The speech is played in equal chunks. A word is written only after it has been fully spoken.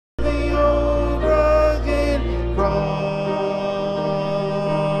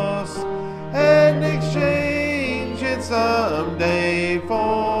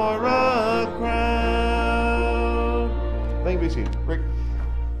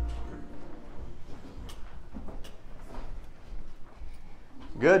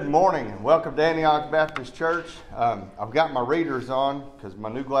Good morning and welcome to Antioch Baptist Church. I've got my readers on because my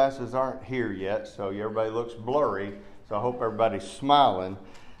new glasses aren't here yet, so everybody looks blurry. So I hope everybody's smiling.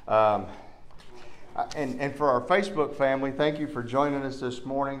 And for our Facebook family, thank you for joining us this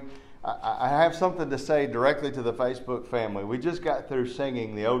morning. I have something to say directly to the Facebook family. We just got through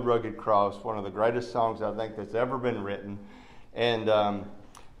singing The Old Rugged Cross, one of the greatest songs I think that's ever been written. And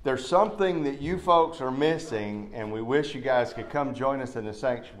there's something that you folks are missing, and we wish you guys could come join us in the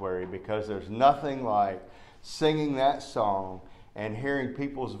sanctuary, because there's nothing like singing that song and hearing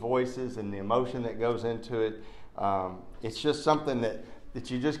people's voices and the emotion that goes into it. It's just something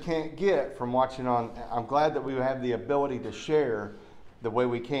that you just can't get from watching on. I'm glad that we have the ability to share the way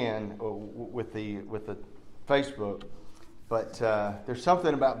we can with the Facebook, but there's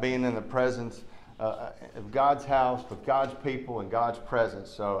something about being in the presence of God's house with God's people and God's presence.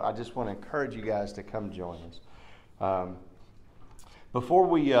 So I just want to encourage you guys to come join us. Before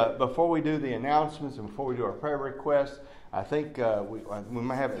we do the announcements and before we do our prayer requests, I think we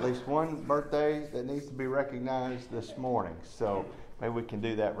might have at least one birthday that needs to be recognized this morning. So maybe we can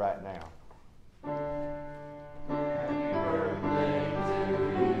do that right now. Happy birthday to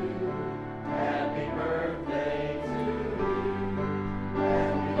you. Happy birthday to you.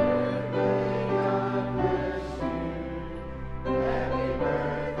 Happy birthday, God bless you. Happy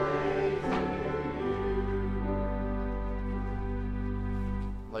birthday to you.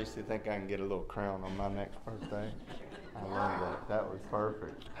 Lacey, think I can get a little crown on my next birthday? I love that. That was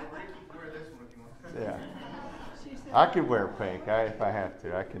perfect. Yeah. I could wear pink if I have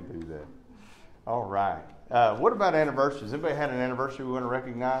to. I can do that. All right. What about anniversaries? Anybody had an anniversary we want to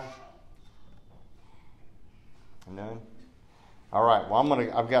recognize? None? All right. Well,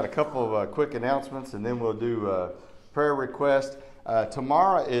 I've got a couple of quick announcements, and then we'll do prayer request.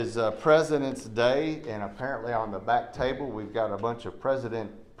 Tomorrow is President's Day, and apparently on the back table we've got a bunch of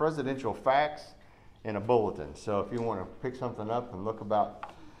presidential facts in a bulletin. So if you want to pick something up and look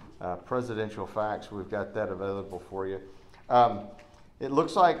about presidential facts, we've got that available for you. It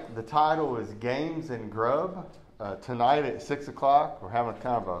looks like the title is Games and Grub. Tonight at 6 o'clock, we're having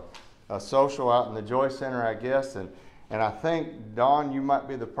kind of a social out in the Joy Center, I guess. And I think, Dawn, you might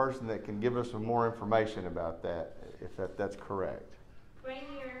be the person that can give us some more information about that, if that's correct. Bring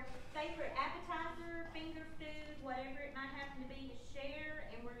your favorite appetizer, finger food, whatever it might happen to be, to share,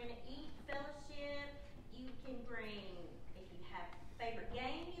 and we're going to eat, fellowship. You can bring, if you have a favorite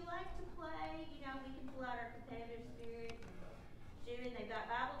game you like to play, we can pull out our competitive spirit. And they've got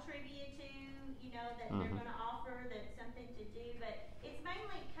Bible trivia too, that they're going to offer. That's something to do, but it's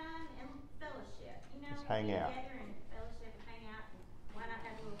mainly come and fellowship. Just hang out together and fellowship and hang out. And why not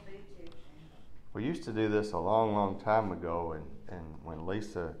have a little food too? We used to do this a long, long time ago, and when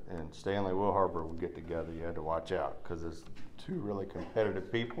Lisa and Stanley Wilharber would get together, you had to watch out because there's two really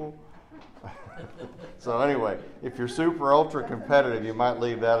competitive people. So anyway, if you're super ultra competitive, you might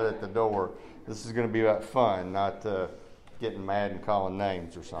leave that at the door. This is going to be about fun, not getting mad and calling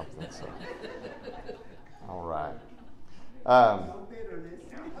names or something. So. All right. No bitterness.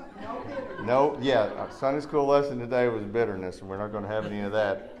 No, yeah, Sunday school lesson today was bitterness, and we're not going to have any of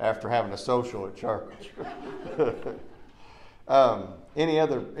that after having a social at church. Any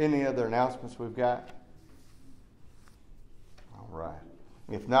other announcements we've got? All right.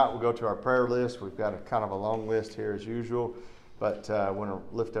 If not, we'll go to our prayer list. We've got a kind of a long list here as usual, but I want to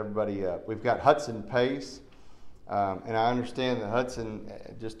lift everybody up. We've got Hudson Pace. And I understand that Hudson,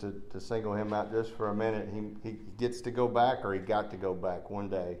 just to single him out just for a minute, he gets to go back, or he got to go back one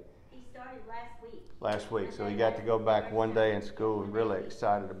day. He started last week. Last week, so he got to go back one day in school, and really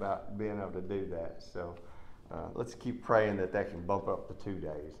excited about being able to do that. So let's keep praying that can bump up to 2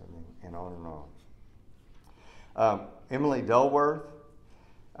 days, and on and on. Emily Dulworth,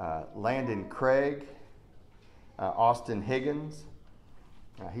 Landon Craig, Austin Higgins.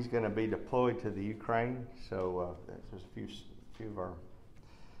 He's going to be deployed to the Ukraine, so there's a few of our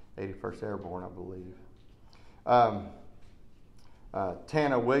 81st Airborne, I believe.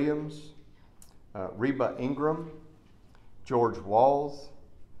 Tana Williams, Reba Ingram, George Walls,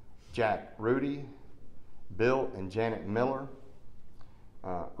 Jack Rudy, Bill and Janet Miller,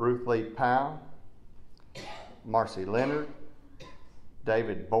 Ruth Lee Powell, Marcy Leonard,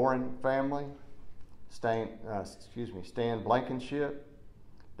 David Boren family, Stan Blankenship,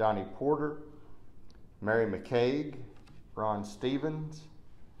 Donnie Porter, Mary McCaig, Ron Stevens,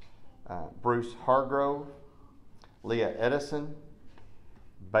 Bruce Hargrove, Leah Edison,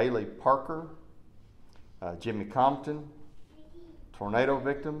 Bailey Parker, Jimmy Compton, tornado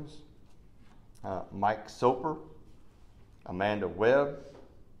victims, Mike Soper, Amanda Webb,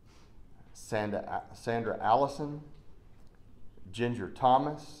 Sandra Allison, Ginger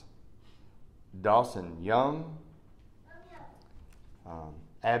Thomas, Dawson Young,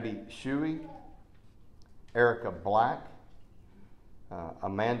 Abby Shuey, Erica Black,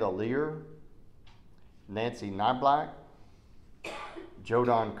 Amanda Lear, Nancy Nyblack,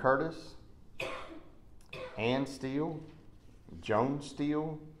 Jodon Curtis, Ann Steele, Joan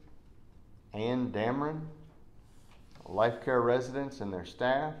Steele, Ann Dameron, Life Care residents and their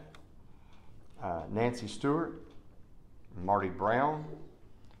staff, Nancy Stewart, Marty Brown,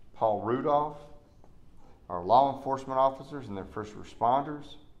 Paul Rudolph, our law enforcement officers and their first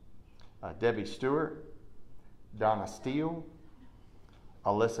responders, Debbie Stewart, Donna Steele,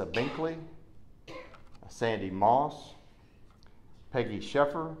 Alyssa Binkley, Sandy Moss, Peggy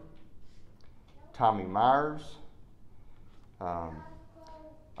Sheffer, Tommy Myers,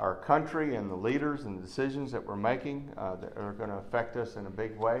 our country and the leaders and the decisions that we're making that are going to affect us in a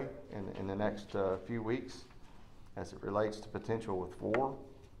big way in the next few weeks as it relates to potential with war,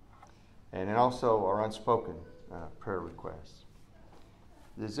 and then also our unspoken prayer requests.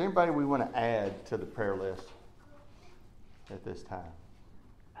 Is there anybody we want to add to the prayer list at this time?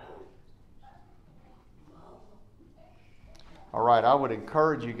 All right, I would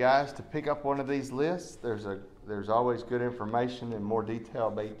encourage you guys to pick up one of these lists. There's always good information and more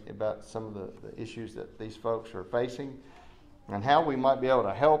detail about some of the issues that these folks are facing and how we might be able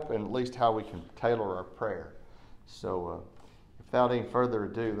to help, and at least how we can tailor our prayer. So without any further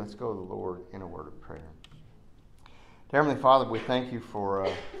ado, let's go to the Lord in a word of prayer. Dear Heavenly Father, we thank you for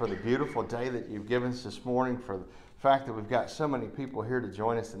the beautiful day that you've given us this morning, for the fact that we've got so many people here to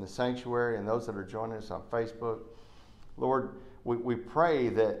join us in the sanctuary and those that are joining us on Facebook. Lord, we pray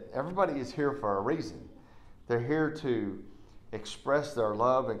that everybody is here for a reason. They're here to express their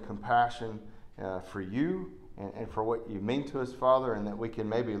love and compassion for you and for what you mean to us, Father, and that we can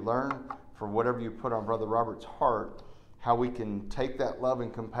maybe learn from whatever you put on Brother Robert's heart, how we can take that love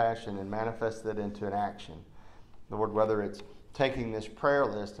and compassion and manifest that into an action. Lord, whether it's taking this prayer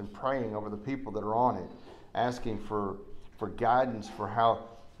list and praying over the people that are on it, asking for guidance for how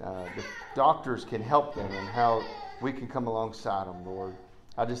the doctors can help them and how we can come alongside them, Lord.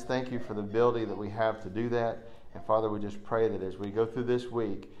 I just thank you for the ability that we have to do that. And Father, we just pray that as we go through this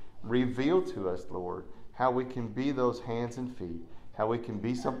week, reveal to us, Lord, how we can be those hands and feet, how we can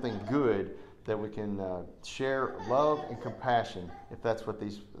be something good, that we can share love and compassion if that's what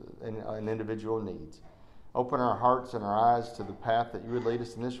an individual needs. Open our hearts and our eyes to the path that you would lead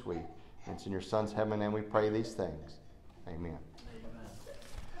us in this week. And it's in your Son's heavenly name we pray these things. Amen.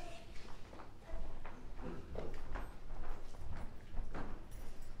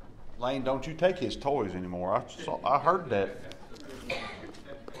 Lane, don't you take his toys anymore. I heard that.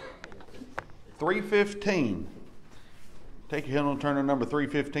 315. Take your hand and turn to number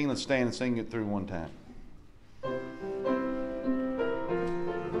 315. Let's stand and sing it through one time.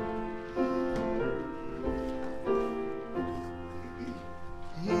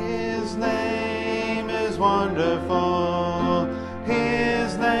 His name is wonderful.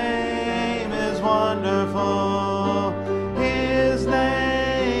 His name is wonderful. His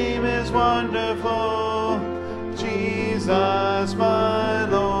name is wonderful. Jesus, my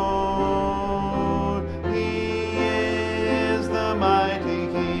Lord. He is the mighty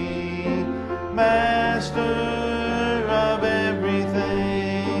King, Master of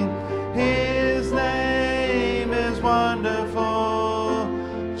everything. His name is wonderful.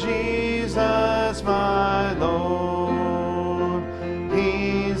 Jesus, my Lord.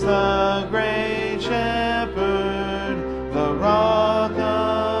 He's the great shepherd, the rock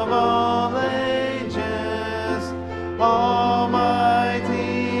of all ages,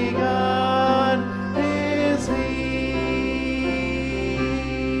 Almighty God is He.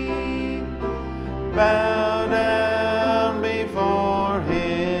 Bow down before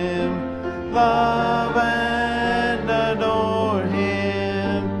Him, love and adore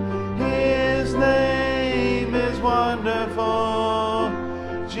Him. His name is wonderful,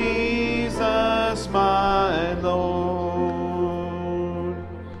 Jesus, my Lord.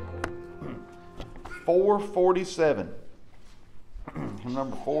 447.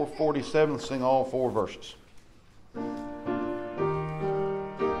 Number 447, let's sing all four verses.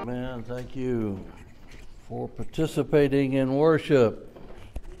 Man, thank you for participating in worship.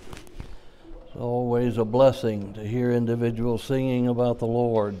 It's always a blessing to hear individuals singing about the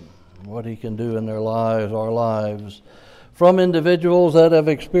Lord, what He can do in their lives, our lives, from individuals that have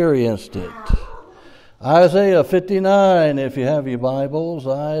experienced it. Isaiah 59, if you have your Bibles,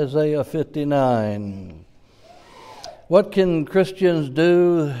 Isaiah 59. What can Christians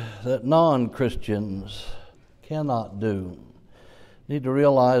do that non-Christians cannot do? Need to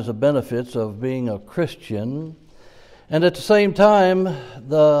realize the benefits of being a Christian And at the same time,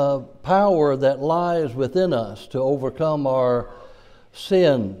 the power that lies within us to overcome our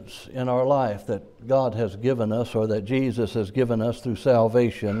sins in our life that God has given us, or that Jesus has given us through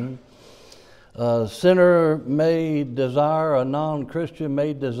salvation. A sinner may desire, a non-Christian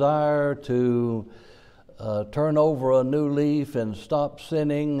may desire to turn over a new leaf and stop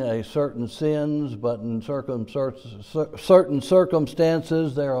sinning a certain sins, but in certain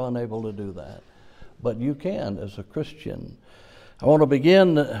circumstances they're unable to do that. But you can as a Christian. I want to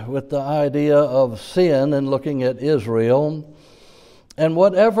begin with the idea of sin and looking at Israel. And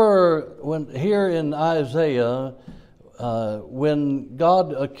here in Isaiah, when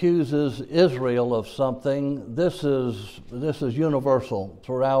God accuses Israel of something, this is universal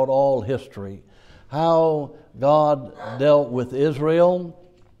throughout all history. How God dealt with Israel,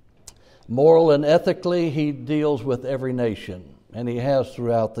 moral and ethically, He deals with every nation. And He has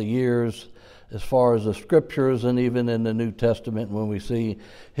throughout the years, as far as the Scriptures and even in the New Testament, when we see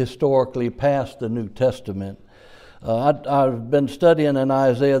historically past the New Testament. I've been studying in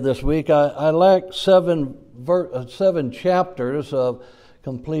Isaiah this week. I lack seven chapters of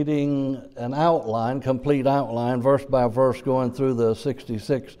completing an outline, complete outline, verse by verse, going through the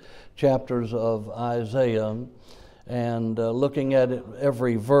 66 chapters of Isaiah and looking at it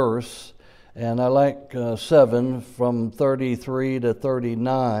every verse. And I lack 7 from 33 to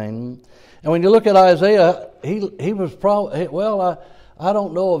 39. And when you look at Isaiah, he was probably, I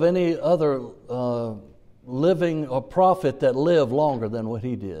don't know of any other living or prophet that lived longer than what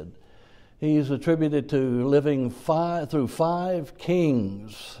he did. He's attributed to living through 5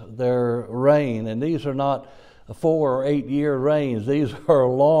 kings, their reign. And these are not 4 or 8 year reigns. These are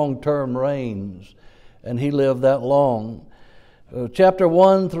long-term reigns. And he lived that long. Chapter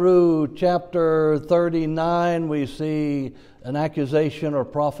 1 through chapter 39, we see an accusation or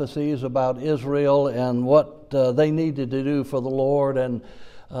prophecies about Israel and what they needed to do for the Lord. And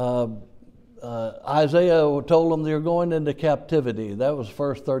Isaiah told them they're going into captivity. That was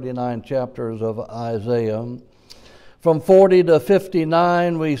first 39 chapters of Isaiah. From 40 to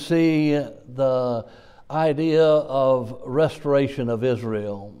 59, we see the idea of restoration of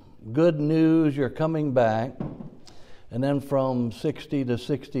Israel. Good news, you're coming back. And then from 60 to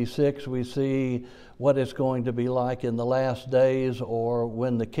 66, we see what it's going to be like in the last days, or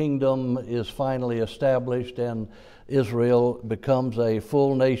when the kingdom is finally established and Israel becomes a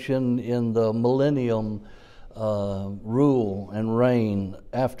full nation in the millennium rule and reign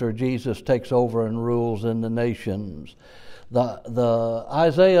after Jesus takes over and rules in the nations. The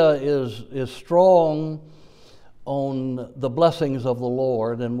Isaiah is strong on the blessings of the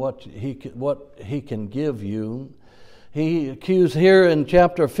Lord and what he can give you. He accused here in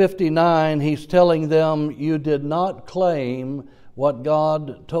chapter 59, he's telling them, you did not claim what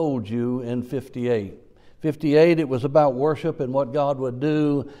God told you in 58. 58, it was about worship and what God would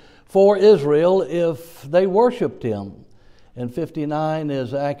do for Israel if they worshiped Him. And 59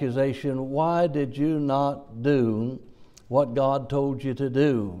 is accusation, why did you not do what God told you to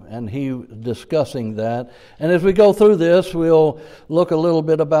do? And he discussing that. And as we go through this, we'll look a little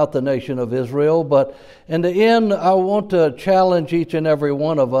bit about the nation of Israel. But in the end, I want to challenge each and every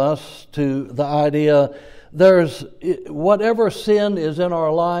one of us to the idea, there's whatever sin is in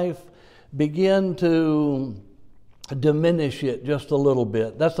our life, begin to diminish it just a little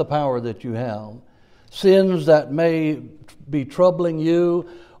bit. That's the power that you have. Sins that may be troubling you,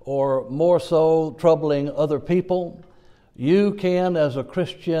 or more so troubling other people, you can, as a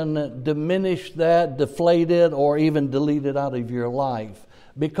Christian, diminish that, deflate it, or even delete it out of your life,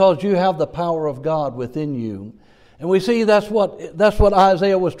 because you have the power of God within you. And we see that's what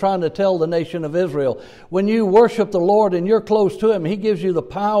Isaiah was trying to tell the nation of Israel. When you worship the Lord and you're close to Him, He gives you the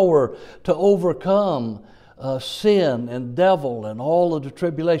power to overcome sin and devil and all of the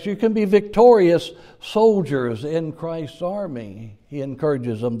tribulation. You can be victorious soldiers in Christ's army. He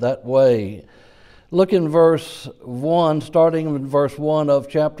encourages them that way. Look in verse 1, starting in verse 1 of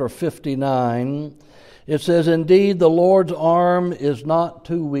chapter 59. It says, indeed, the Lord's arm is not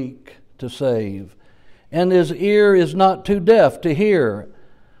too weak to save, and His ear is not too deaf to hear.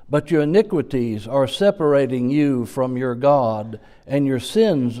 But your iniquities are separating you from your God, and your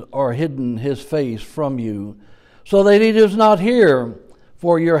sins are hidden His face from you, so that He does not hear.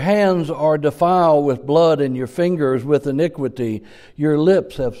 For your hands are defiled with blood, and your fingers with iniquity. Your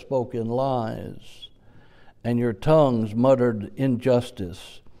lips have spoken lies, and your tongues muttered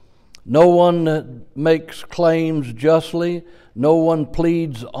injustice. No one makes claims justly. No one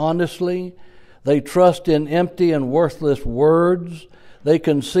pleads honestly. They trust in empty and worthless words. They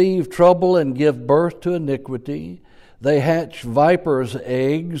conceive trouble and give birth to iniquity. They hatch vipers'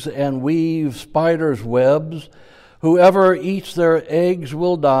 eggs and weave spiders' webs. Whoever eats their eggs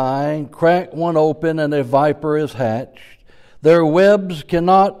will die. Crack one open and a viper is hatched. Their webs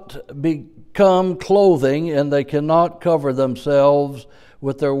cannot become clothing, and they cannot cover themselves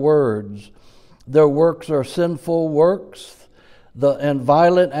with their words. Their works are sinful works, and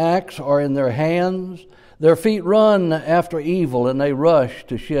violent acts are in their hands. Their feet run after evil, and they rush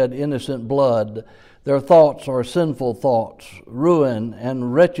to shed innocent blood. Their thoughts are sinful thoughts. Ruin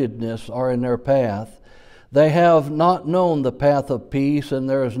and wretchedness are in their path. They have not known the path of peace, and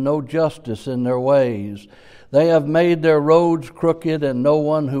there is no justice in their ways. They have made their roads crooked, and no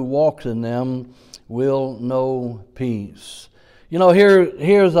one who walks in them will know peace. You know,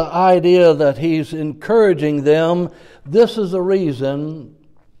 here's the idea that he's encouraging them. This is the reason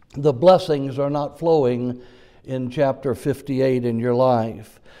the blessings are not flowing in chapter 58 in your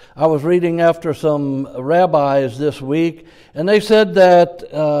life. I was reading after some rabbis this week, and they said that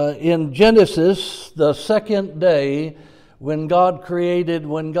in Genesis, the second day, when God created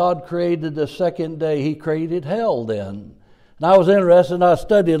the second day, He created hell then. And I was interested, and I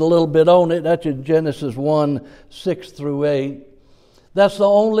studied a little bit on it. That's in Genesis 1, 6 through 8. That's the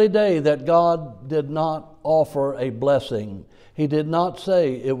only day that God did not offer a blessing. He did not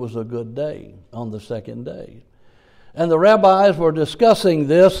say it was a good day on the second day. And the rabbis were discussing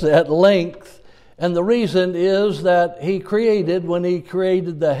this at length, and the reason is that when He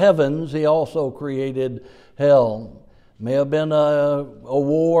created the heavens, He also created hell. May have been a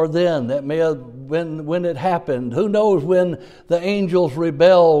war then. That may have been when it happened. Who knows when the angels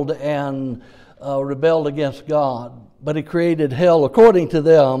rebelled against God. But He created hell, according to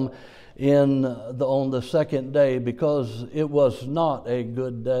them, on the second day, because it was not a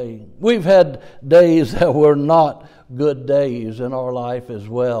good day. We've had days that were not good days in our life as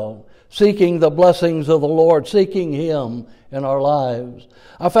well, seeking the blessings of the Lord, seeking Him in our lives.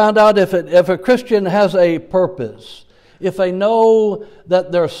 I found out if a Christian has a purpose, if they know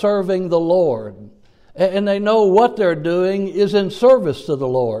that they're serving the Lord, and they know what they're doing is in service to the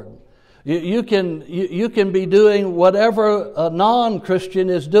Lord. You can be doing whatever a non-Christian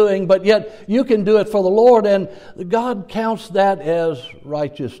is doing, but yet you can do it for the Lord, and God counts that as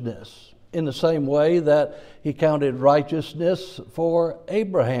righteousness in the same way that He counted righteousness for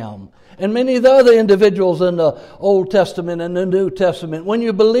Abraham and many of the other individuals in the Old Testament and the New Testament. When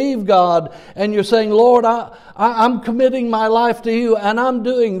you believe God and you're saying, Lord, I'm committing my life to You, and I'm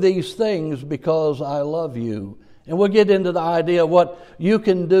doing these things because I love You. And we'll get into the idea of what you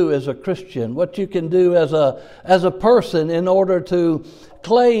can do as a Christian, what you can do as a person in order to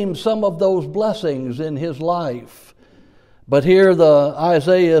claim some of those blessings in his life. But here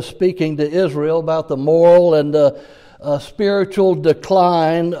Isaiah is speaking to Israel about the moral and spiritual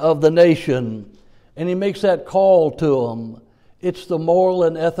decline of the nation. And he makes that call to them. It's the moral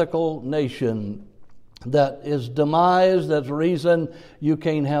and ethical nation that is demised. That's the reason you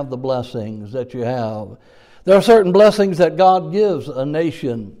can't have the blessings that you have. There are certain blessings that God gives a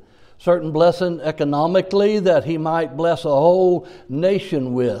nation, certain blessing economically that He might bless a whole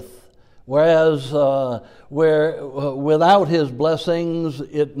nation with, whereas without His blessings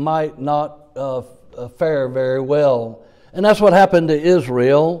it might not fare very well. And that's what happened to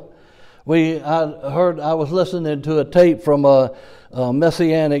Israel. I was listening to a tape from a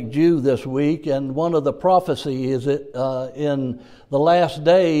Messianic Jew this week, and one of the prophecies in the last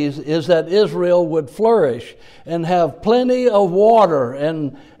days is that Israel would flourish and have plenty of water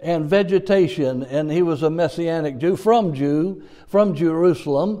and vegetation. And he was a Messianic Jew from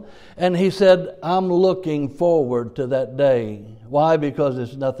Jerusalem, and he said, I'm looking forward to that day. Why? Because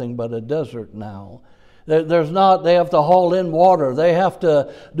it's nothing but a desert now. They have to haul in water. They have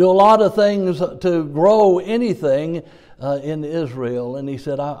to do a lot of things to grow anything in Israel. And he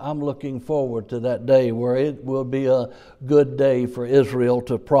said, I'm looking forward to that day where it will be a good day for Israel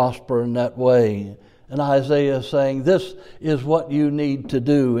to prosper in that way. And Isaiah is saying, this is what you need to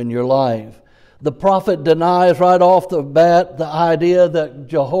do in your life. The prophet denies right off the bat the idea that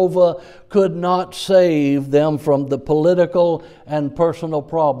Jehovah could not save them from the political and personal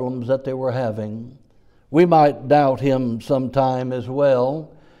problems that they were having. We might doubt Him sometime as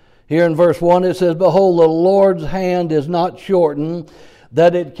well. Here in verse 1 it says, Behold, the Lord's hand is not shortened,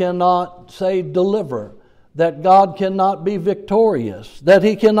 that it cannot, say, deliver, that God cannot be victorious, that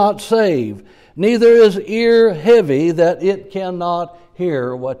He cannot save, neither is ear heavy, that it cannot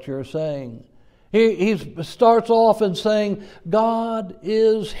hear what you're saying. He starts off in saying, God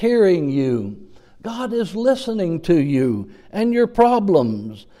is hearing you. God is listening to you and your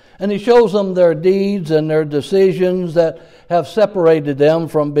problems. And He shows them their deeds and their decisions that have separated them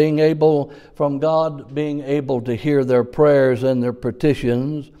from God being able to hear their prayers and their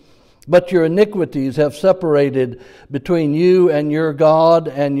petitions. But your iniquities have separated between you and your God,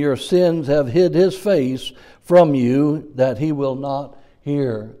 and your sins have hid his face from you, that he will not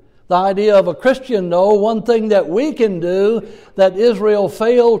hear. The idea of a Christian, though, one thing that we can do that Israel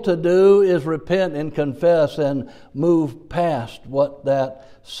failed to do is repent and confess and move past what that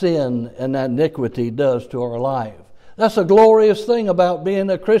sin and that iniquity does to our life. That's a glorious thing about being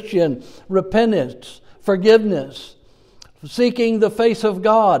a Christian. Repentance, forgiveness, seeking the face of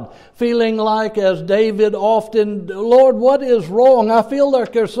God, feeling like, as David often, Lord, what is wrong? I feel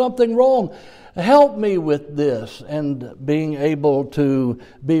like there's something wrong. Help me with this, and being able to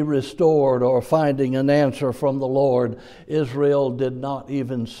be restored or finding an answer from the Lord. Israel did not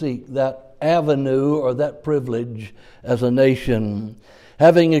even seek that avenue or that privilege as a nation.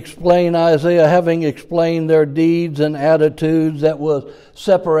 Isaiah having explained their deeds and attitudes that was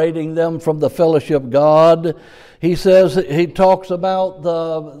separating them from the fellowship of God, he talks about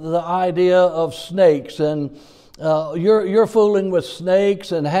the idea of snakes, and you're fooling with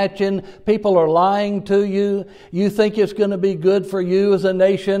snakes and hatching. People are lying to you. You think it's going to be good for you as a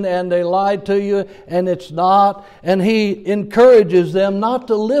nation, and they lied to you, and it's not. And he encourages them not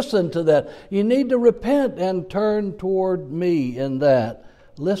to listen to that. You need to repent and turn toward me in that.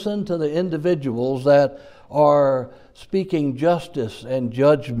 Listen to the individuals that are speaking justice and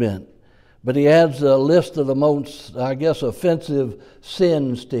judgment. But he adds a list of the most, offensive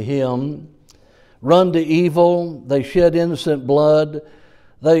sins to him. Run to evil. They shed innocent blood.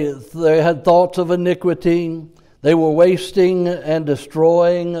 They had thoughts of iniquity. They were wasting and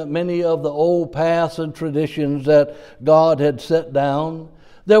destroying many of the old paths and traditions that God had set down.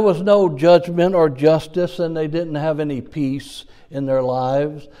 There was no judgment or justice, and they didn't have any peace in their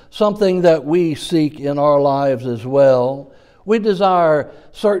lives, something that we seek in our lives as well. We desire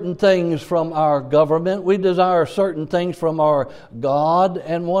certain things from our government. We desire certain things from our God.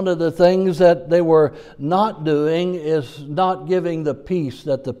 And one of the things that they were not doing is not giving the peace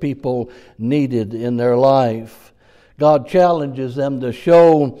that the people needed in their life. God challenges them to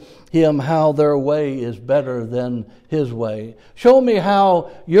show him how their way is better than his way. Show me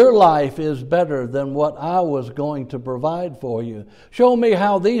how your life is better than what I was going to provide for you. Show me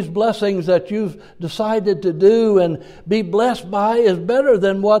how these blessings that you've decided to do and be blessed by is better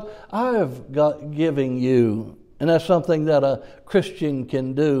than what I've got giving you. And that's something that a Christian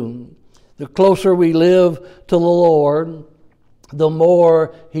can do. The closer we live to the Lord, the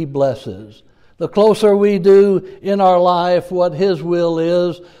more he blesses. The closer we do in our life what his will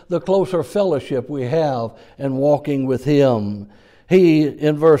is, the closer fellowship we have and walking with him. He,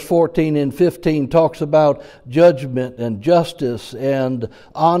 in verse 14 and 15, talks about judgment and justice and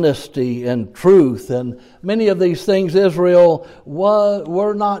honesty and truth. And many of these things Israel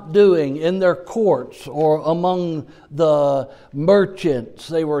were not doing in their courts or among the merchants.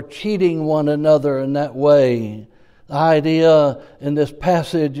 They were cheating one another in that way. The idea in this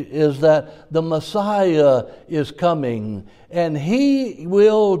passage is that the Messiah is coming, and he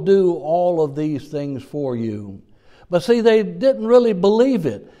will do all of these things for you. But see, they didn't really believe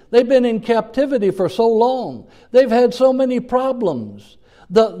it. They've been in captivity for so long. They've had so many problems.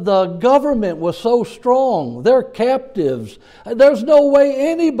 The government was so strong. They're captives. There's no way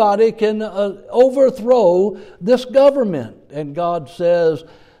anybody can overthrow this government. And God says,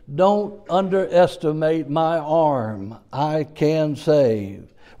 don't underestimate my arm. I can save.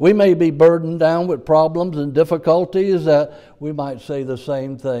 We may be burdened down with problems and difficulties that we might say the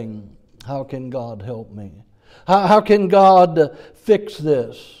same thing. How can God help me? How can God fix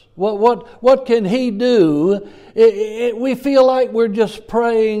this? What can he do? We feel like we're just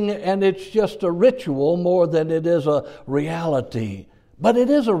praying and it's just a ritual more than it is a reality. But it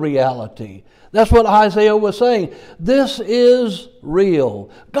is a reality. That's what Isaiah was saying. This is real.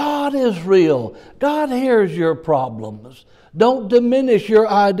 God is real. God hears your problems. Don't diminish your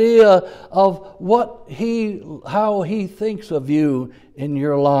idea of how he thinks of you in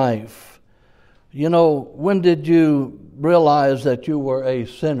your life. You know, when did you realize that you were a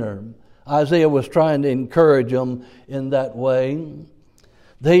sinner? Isaiah was trying to encourage them in that way.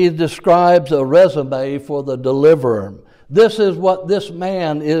 He describes a resume for the deliverer. This is what this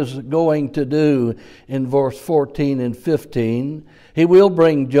man is going to do in verse 14 and 15. He will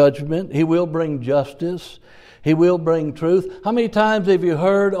bring judgment. He will bring justice. He will bring truth. How many times have you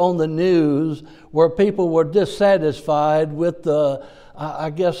heard on the news where people were dissatisfied with the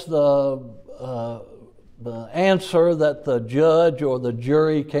answer that the judge or the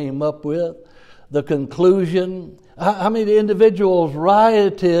jury came up with, the conclusion? How many individuals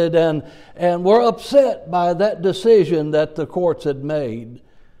rioted and were upset by that decision that the courts had made?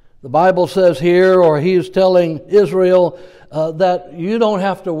 The Bible says here, or He is telling Israel, that you don't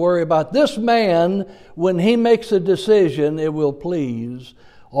have to worry about this man. When he makes a decision, it will please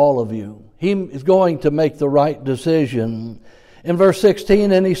all of you. He is going to make the right decision. In verse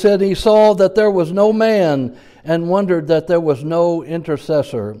 16, and he said, he saw that there was no man, and wondered that there was no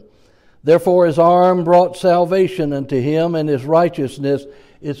intercessor. Therefore his arm brought salvation unto him, and his righteousness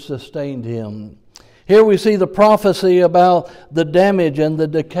it sustained him. Here we see the prophecy about the damage and the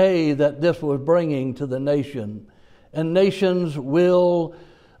decay that this was bringing to the nation. And nations will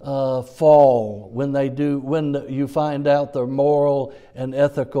fall when you find out their moral and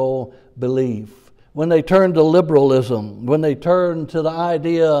ethical belief. When they turn to liberalism, when they turn to the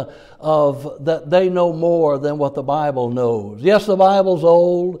idea of that they know more than what the Bible knows. Yes, the Bible's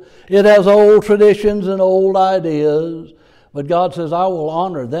old. It has old traditions and old ideas. But God says, I will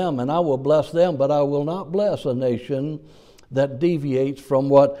honor them and I will bless them, but I will not bless a nation that deviates from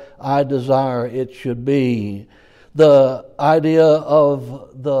what I desire it should be. The idea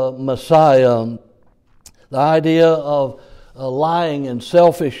of the Messiah, the idea of lying and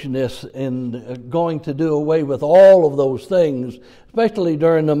selfishness and going to do away with all of those things, especially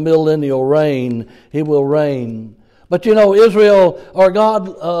during the millennial reign, He will reign. But Israel, or God,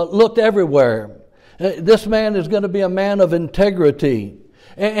 looked everywhere. This man is going to be a man of integrity.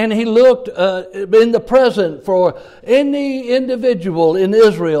 And he looked in the present for any individual in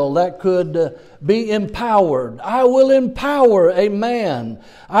Israel that could be empowered. I will empower a man.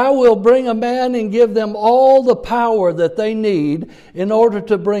 I will bring a man and give them all the power that they need in order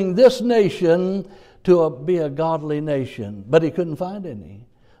to bring this nation to be a godly nation. But he couldn't find any.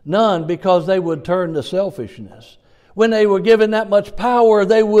 None, because they would turn to selfishness. When they were given that much power,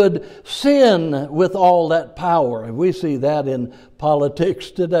 they would sin with all that power. And we see that in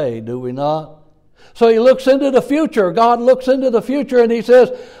politics today, do we not? So he looks into the future. God looks into the future and He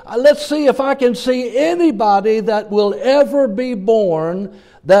says, let's see if I can see anybody that will ever be born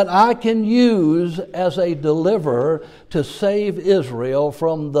that I can use as a deliverer to save Israel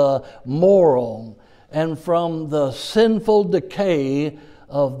from the moral and from the sinful decay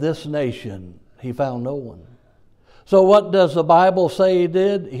of this nation. He found no one. So what does the Bible say He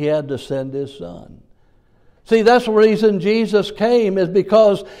did? He had to send His Son. See, that's the reason Jesus came, is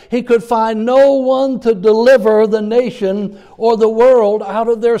because He could find no one to deliver the nation or the world out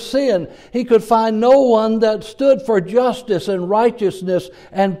of their sin. He could find no one that stood for justice and righteousness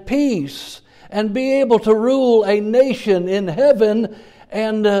and peace and be able to rule a nation in heaven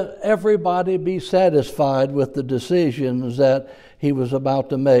and everybody be satisfied with the decisions that He was about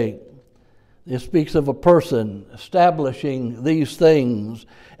to make. It speaks of a person establishing these things.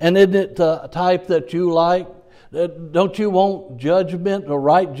 And isn't it the type that you like? Don't you want judgment, the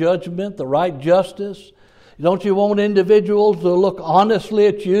right justice? Don't you want individuals to look honestly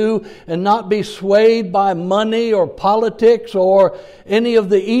at you and not be swayed by money or politics or any of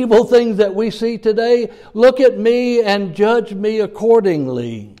the evil things that we see today? Look at me and judge me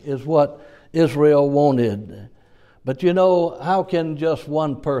accordingly, is what Israel wanted. But how can just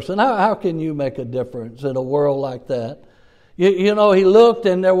one person, how can you make a difference in a world like that? He looked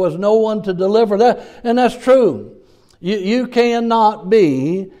and there was no one to deliver that. And that's true. You cannot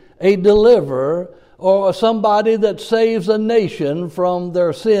be a deliverer or somebody that saves a nation from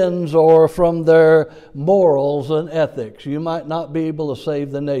their sins or from their morals and ethics. You might not be able to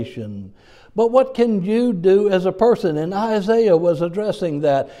save the nation. But what can you do as a person? And Isaiah was addressing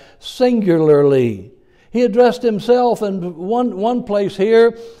that singularly. He addressed himself in one place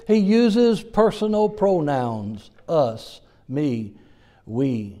here. He uses personal pronouns. Us, me,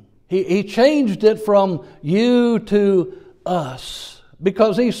 we. He changed it from you to us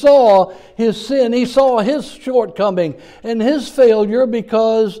because he saw his sin. He saw his shortcoming and his failure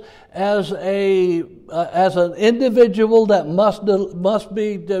because as an individual that must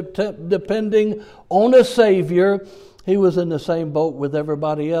be depending on a Savior, he was in the same boat with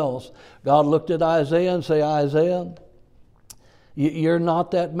everybody else. God looked at Isaiah and said, Isaiah, you're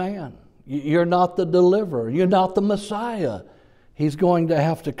not that man. You're not the deliverer. You're not the Messiah. He's going to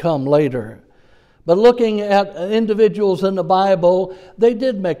have to come later. But looking at individuals in the Bible, they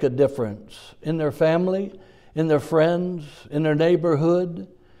did make a difference in their family, in their friends, in their neighborhood,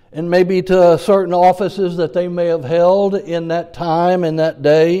 and maybe to certain offices that they may have held in that time, in that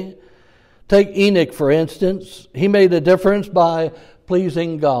day. Take Enoch, for instance. He made a difference by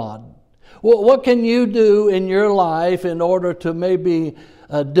pleasing God. Well, what can you do in your life in order to maybe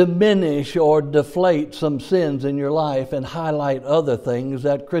diminish or deflate some sins in your life and highlight other things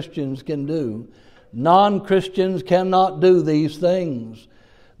that Christians can do? Non-Christians cannot do these things.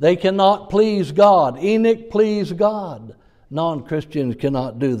 They cannot please God. Enoch pleased God. Non-Christians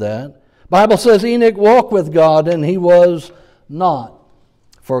cannot do that. Bible says Enoch walked with God and he was not,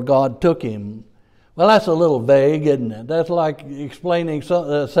 for God took him. Well, that's a little vague, isn't it? That's like explaining,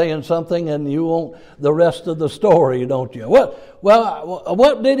 saying something and you want the rest of the story, don't you?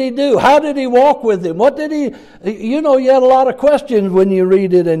 What did he do? How did he walk with him? What did he... You had a lot of questions when you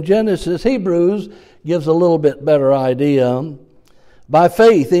read it in Genesis. Hebrews gives a little bit better idea. By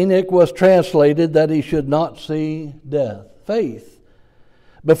faith, Enoch was translated that he should not see death. Faith.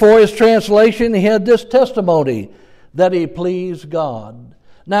 Before his translation, he had this testimony that he pleased God.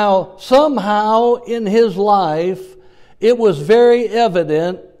 Now, somehow in his life, it was very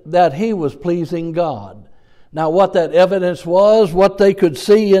evident that he was pleasing God. Now, what that evidence was, what they could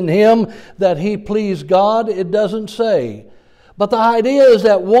see in him that he pleased God, it doesn't say. But the idea is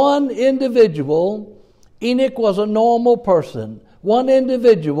that one individual, Enoch was a normal person, one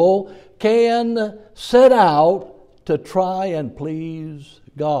individual can set out to try and please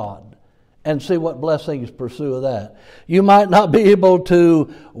God and see what blessings pursue of that. You might not be able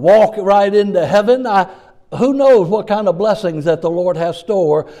to walk right into heaven. Who knows what kind of blessings that the Lord has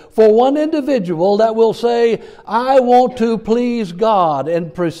store for one individual that will say, I want to please God,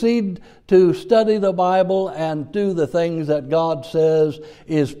 and proceed to study the Bible and do the things that God says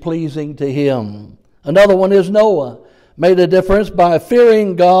is pleasing to him. Another one is Noah. Made a difference by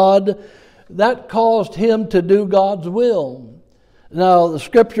fearing God. That caused him to do God's will. Now, the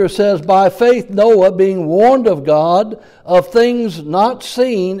scripture says, by faith Noah, being warned of God of things not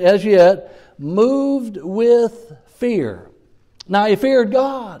seen as yet, moved with fear. Now, he feared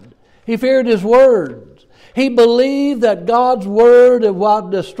God. He feared his words. He believed that God's word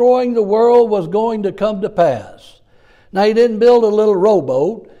about destroying the world was going to come to pass. Now, he didn't build a little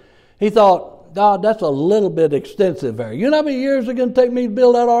rowboat. He thought, God, that's a little bit extensive there. You know how many years it's going to take me to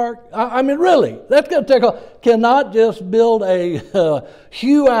build that ark? I mean, really, that's going to take cannot just build a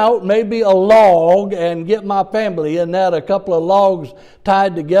hew out maybe a log and get my family in that, a couple of logs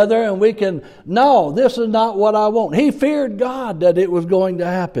tied together, and we can, no, this is not what I want. He feared God that it was going to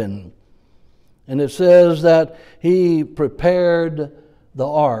happen. And it says that he prepared the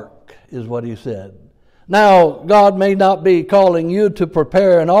ark, is what he said. Now, God may not be calling you to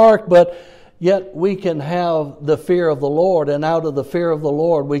prepare an ark, but yet we can have the fear of the Lord, and out of the fear of the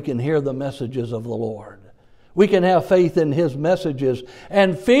Lord we can hear the messages of the Lord. We can have faith in his messages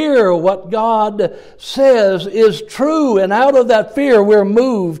and fear what God says is true, and out of that fear we're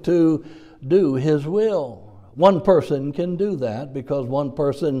moved to do his will. One person can do that because one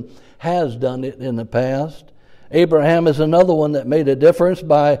person has done it in the past. Abraham is another one that made a difference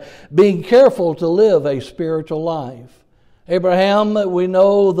by being careful to live a spiritual life. Abraham, we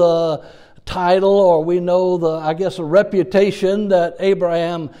know the title, or we know the reputation that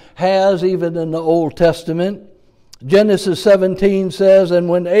Abraham has even in the Old Testament. Genesis 17 says, and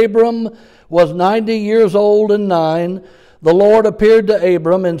when Abram was 90 years old and 9, the Lord appeared to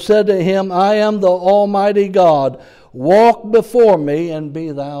Abram and said to him, I am the Almighty God. Walk before me and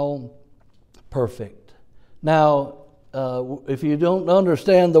be thou perfect. Now, if you don't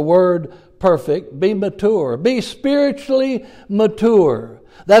understand the word perfect, be mature. Be spiritually mature.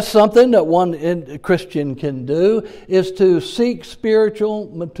 That's something that one Christian can do, is to seek spiritual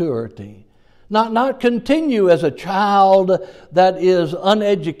maturity. Not continue as a child that is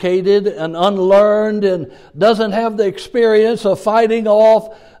uneducated and unlearned and doesn't have the experience of fighting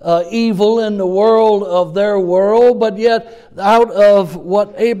off evil in the world of their world, but yet out of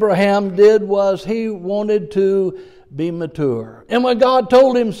what Abraham did was he wanted to be mature. And when God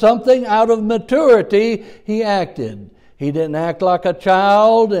told him something, out of maturity, he acted. He didn't act like a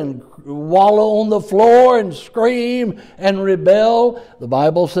child and wallow on the floor and scream and rebel. The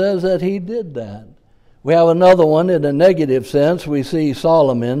Bible says that he did that. We have another one in a negative sense. We see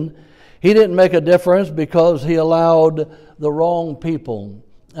Solomon. He didn't make a difference because he allowed the wrong people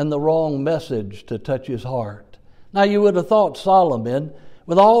and the wrong message to touch his heart. Now, you would have thought Solomon,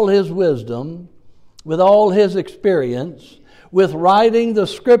 with all his wisdom, with all his experience, with writing the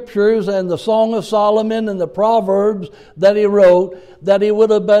scriptures and the Song of Solomon and the Proverbs that he wrote, that he would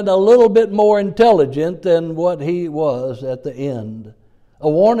have been a little bit more intelligent than what he was at the end. A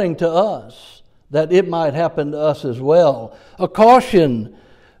warning to us that it might happen to us as well. A caution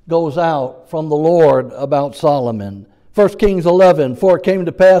goes out from the Lord about Solomon. 1 Kings 11, for it came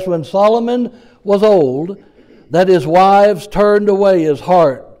to pass when Solomon was old, that his wives turned away his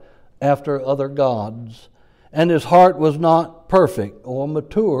heart after other gods, and his heart was not perfect or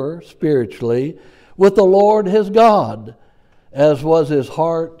mature spiritually with the Lord his God, as was the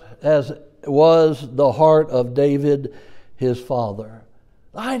heart of David his father.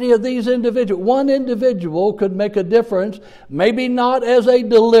 The idea of these individuals, one individual could make a difference, maybe not as a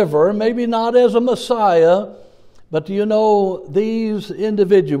deliverer, maybe not as a Messiah, but do you know, these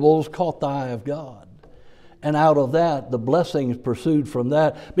individuals caught the eye of God. And out of that, the blessings pursued from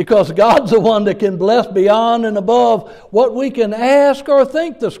that, because God's the one that can bless beyond and above what we can ask or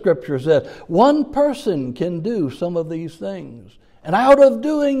think, the Scripture says. One person can do some of these things. And out of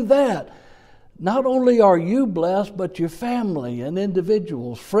doing that, not only are you blessed, but your family and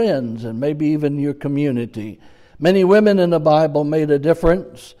individuals, friends, and maybe even your community. Many women in the Bible made a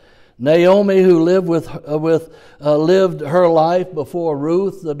difference. Naomi, who lived her life before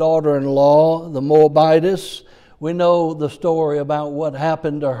Ruth, the daughter-in-law, the Moabitess. We know the story about what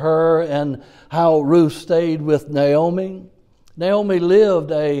happened to her and how Ruth stayed with Naomi. Naomi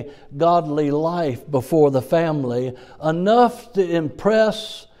lived a godly life before the family, enough to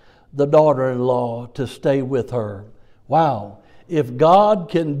impress the daughter-in-law to stay with her. Wow. If God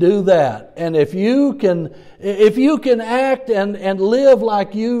can do that, and if you can act and live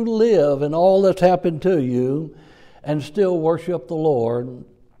like you live and all that's happened to you and still worship the Lord,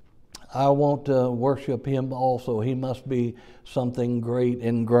 I want to worship Him also. He must be something great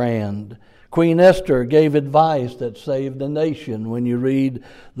and grand. Queen Esther gave advice that saved a nation when you read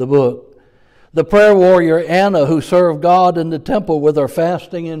the book. The prayer warrior Anna, who served God in the temple with her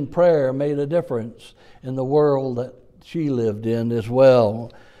fasting and prayer, made a difference in the world that she lived in as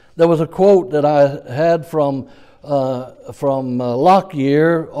well. There was a quote that I had from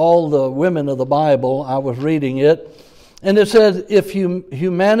Lockyer, all the women of the Bible. I was reading it, and it says, if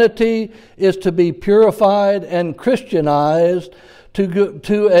humanity is to be purified and Christianized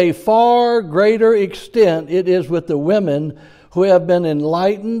to a far greater extent, it is with the women who have been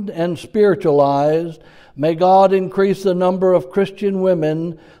enlightened and spiritualized. May God increase the number of Christian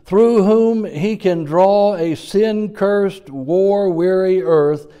women through whom He can draw a sin-cursed, war-weary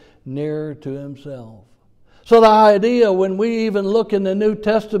earth nearer to Himself. So the idea, when we even look in the New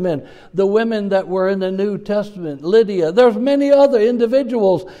Testament, the women that were in the New Testament, Lydia, there's many other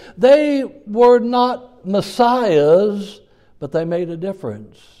individuals. They were not messiahs, but they made a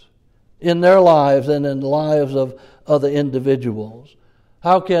difference in their lives and in the lives of other individuals.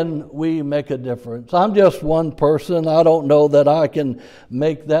 How can we make a difference? I'm just one person. I don't know that I can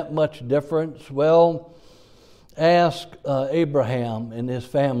make that much difference. Well, ask Abraham and his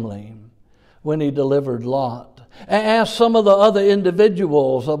family when he delivered Lot. Ask some of the other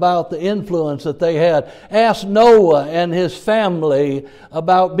individuals about the influence that they had. Ask Noah and his family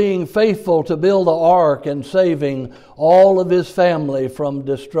about being faithful to build the ark and saving all of his family from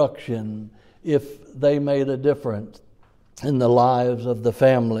destruction, if they made a difference in the lives of the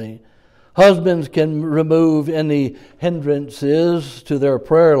family. Husbands can remove any hindrances to their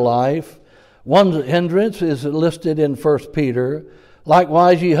prayer life. One hindrance is listed in 1 Peter.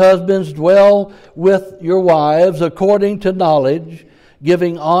 Likewise, ye husbands, dwell with your wives according to knowledge,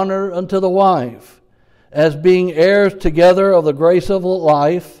 giving honor unto the wife, as being heirs together of the grace of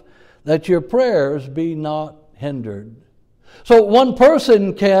life, that your prayers be not hindered. So one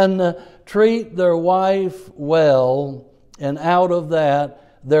person can treat their wife well, and out of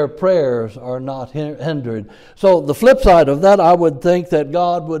that, their prayers are not hindered. So the flip side of that, I would think that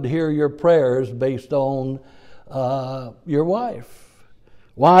God would hear your prayers based on your wife.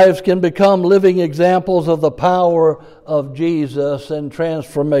 Wives can become living examples of the power of Jesus and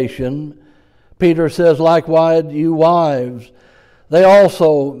transformation. Peter says, likewise, you wives, they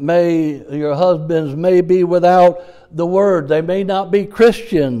also your husbands may be without the word. They may not be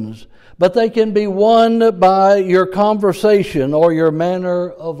Christians, but they can be won by your conversation or your manner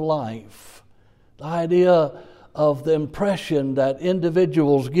of life. The idea of the impression that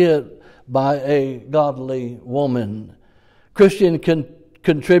individuals get by a godly woman. Christian can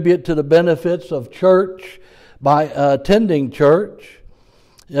contribute to the benefits of church by attending church.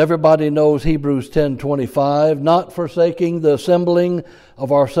 Everybody knows Hebrews 10:25, not forsaking the assembling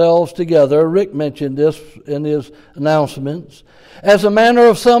of ourselves together. Rick mentioned this in his announcements. As a manner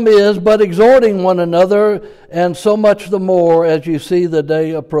of some is, but exhorting one another, and so much the more as you see the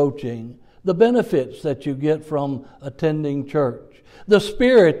day approaching. The benefits that you get from attending church, the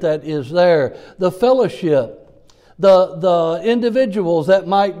spirit that is there, the fellowship, the individuals that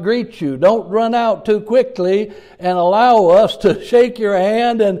might greet you. Don't run out too quickly and allow us to shake your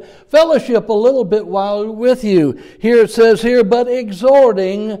hand and fellowship a little bit while we're with you. Here it says here, but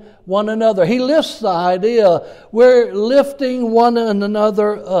exhorting one another. He lists the idea we're lifting one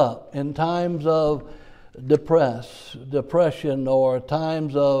another up in times of depression or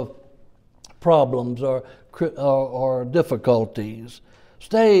times of problems or difficulties.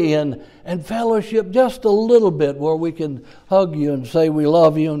 Stay and fellowship just a little bit where we can hug you and say we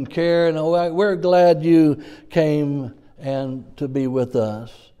love you and care. And we're glad you came and to be with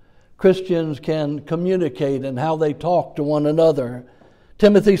us. Christians can communicate in how they talk to one another.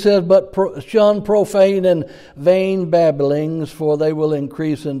 Timothy says, but shun profane and vain babblings, for they will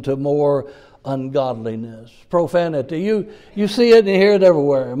increase into more ungodliness. Profanity. You see it and hear it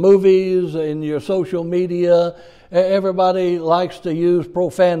everywhere. Movies, in your social media. Everybody likes to use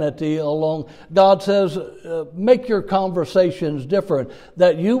profanity along. God says, make your conversations different,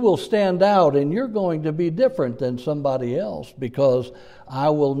 that you will stand out and you're going to be different than somebody else, because I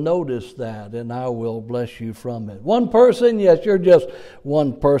will notice that and I will bless you from it. One person, yes, you're just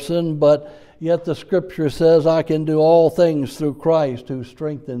one person, but yet the Scripture says, I can do all things through Christ who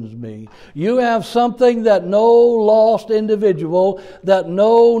strengthens me. You have something that no lost individual, that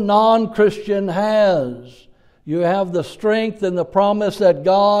no non-Christian has. You have the strength and the promise that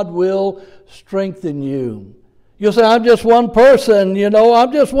God will strengthen you. You say, I'm just one person,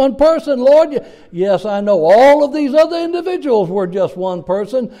 I'm just one person, Lord. Yes, I know. All of these other individuals were just one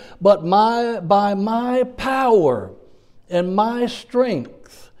person, but by my power and my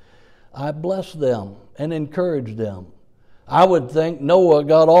strength, I bless them and encourage them. I would think Noah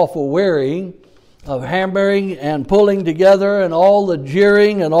got awful weary of hammering and pulling together and all the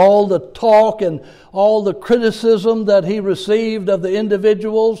jeering and all the talk and all the criticism that he received of the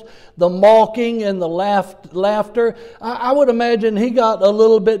individuals, the mocking and the laughter. I would imagine he got a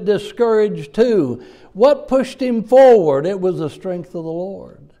little bit discouraged too. What pushed him forward? It was the strength of the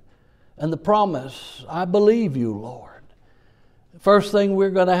Lord and the promise, I believe you, Lord. First thing we're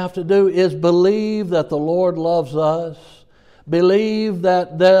going to have to do is believe that the Lord loves us. Believe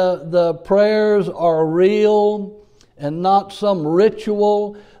that the prayers are real and not some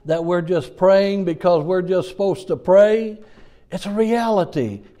ritual that we're just praying because we're just supposed to pray. It's a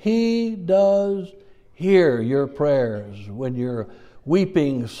reality. He does hear your prayers when you're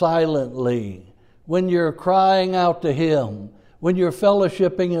weeping silently, when you're crying out to Him, when you're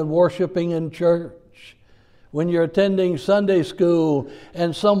fellowshipping and worshiping in church, when you're attending Sunday school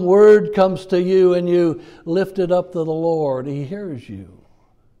and some word comes to you and you lift it up to the Lord. He hears you.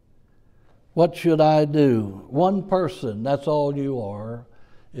 What should I do? One person, that's all you are,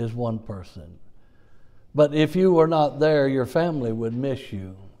 is one person. But if you were not there, your family would miss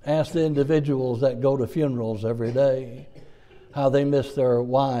you. Ask the individuals that go to funerals every day how they miss their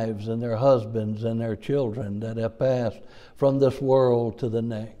wives and their husbands and their children that have passed from this world to the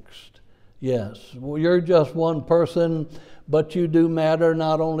next. Yes, well, you're just one person, but you do matter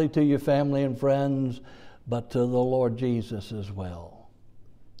not only to your family and friends, but to the Lord Jesus as well.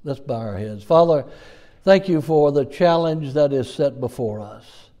 Let's bow our heads. Father, thank you for the challenge that is set before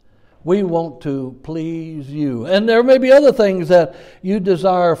us. We want to please you. And there may be other things that you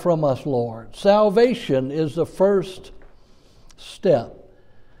desire from us, Lord. Salvation is the first step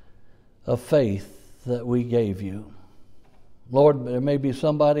of faith that we gave you. Lord, there may be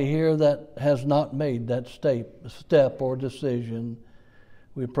somebody here that has not made that step or decision.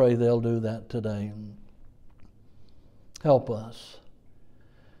 We pray they'll do that today. Help us.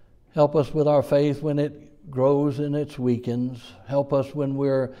 Help us with our faith when it grows and it weakens. Help us when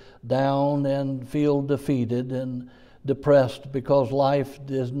we're down and feel defeated and depressed because life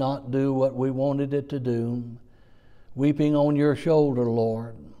does not do what we wanted it to do. Weeping on your shoulder,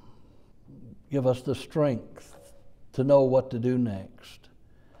 Lord. Give us the strength to know what to do next.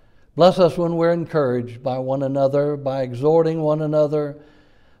 Bless us when we're encouraged by one another, by exhorting one another.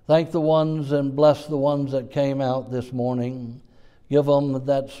 Thank the ones and bless the ones that came out this morning. Give them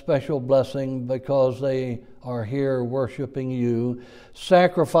that special blessing because they are here worshiping you.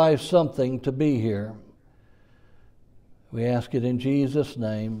 Sacrifice something to be here. We ask it in Jesus'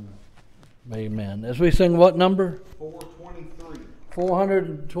 name. Amen. As we sing what number? 423.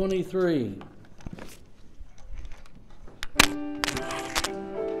 423.